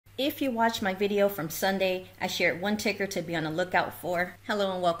If you watched my video from Sunday, I shared one ticker to be on the lookout for.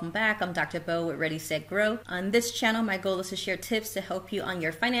 Hello and welcome back. I'm Dr. Bo with Ready, Set, Grow. On this channel, my goal is to share tips to help you on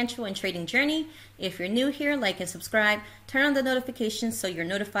your financial and trading journey. If you're new here, like and subscribe. Turn on the notifications so you're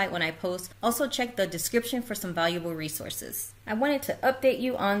notified when I post. Also check the description for some valuable resources. I wanted to update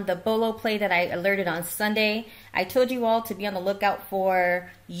you on the Bolo play that I alerted on Sunday. I told you all to be on the lookout for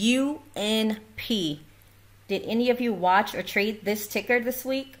UNP. Did any of you watch or trade this ticker this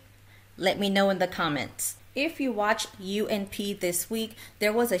week? Let me know in the comments. If you watched UNP this week,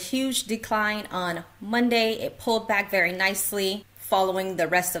 there was a huge decline on Monday. It pulled back very nicely following the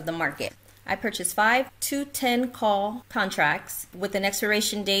rest of the market. I purchased 5 2-10 call contracts with an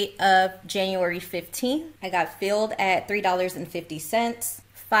expiration date of January 15th. I got filled at $3.50.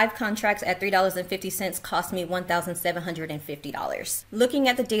 5 contracts at $3.50 cost me $1,750. Looking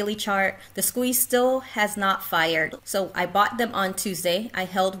at the daily chart, the squeeze still has not fired. So I bought them on Tuesday. I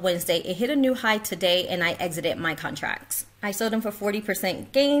held Wednesday. It hit a new high today and I exited my contracts. I sold them for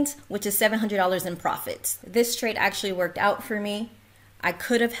 40% gains, which is $700 in profits. This trade actually worked out for me. I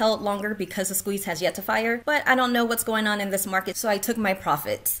could have held longer because the squeeze has yet to fire, but I don't know what's going on in this market, so I took my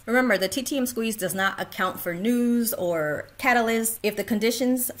profits. Remember, the TTM squeeze does not account for news or catalysts. If the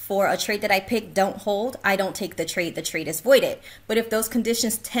conditions for a trade that I pick don't hold, I don't take the trade is voided. But if those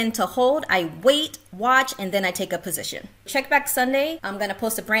conditions tend to hold, I wait, watch, and then I take a position. Check back Sunday. I'm gonna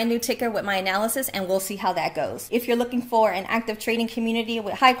post a brand new ticker with my analysis and we'll see how that goes. If you're looking for an active trading community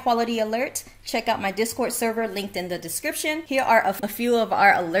with high quality alerts, check out my Discord server linked in the description. Here are a few of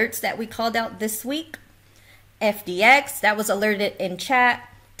our alerts that we called out this week. FDX, that was alerted in chat,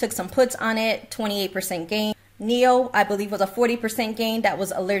 took some puts on it, 28% gain. NEO, I believe, was a 40% gain that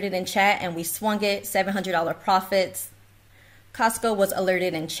was alerted in chat and we swung it, $700 profits. Costco was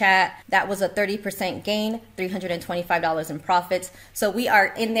alerted in chat. That was a 30% gain, $325 in profits. So we are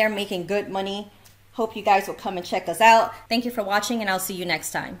in there making good money. Hope you guys will come and check us out. Thank you for watching and I'll see you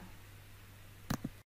next time.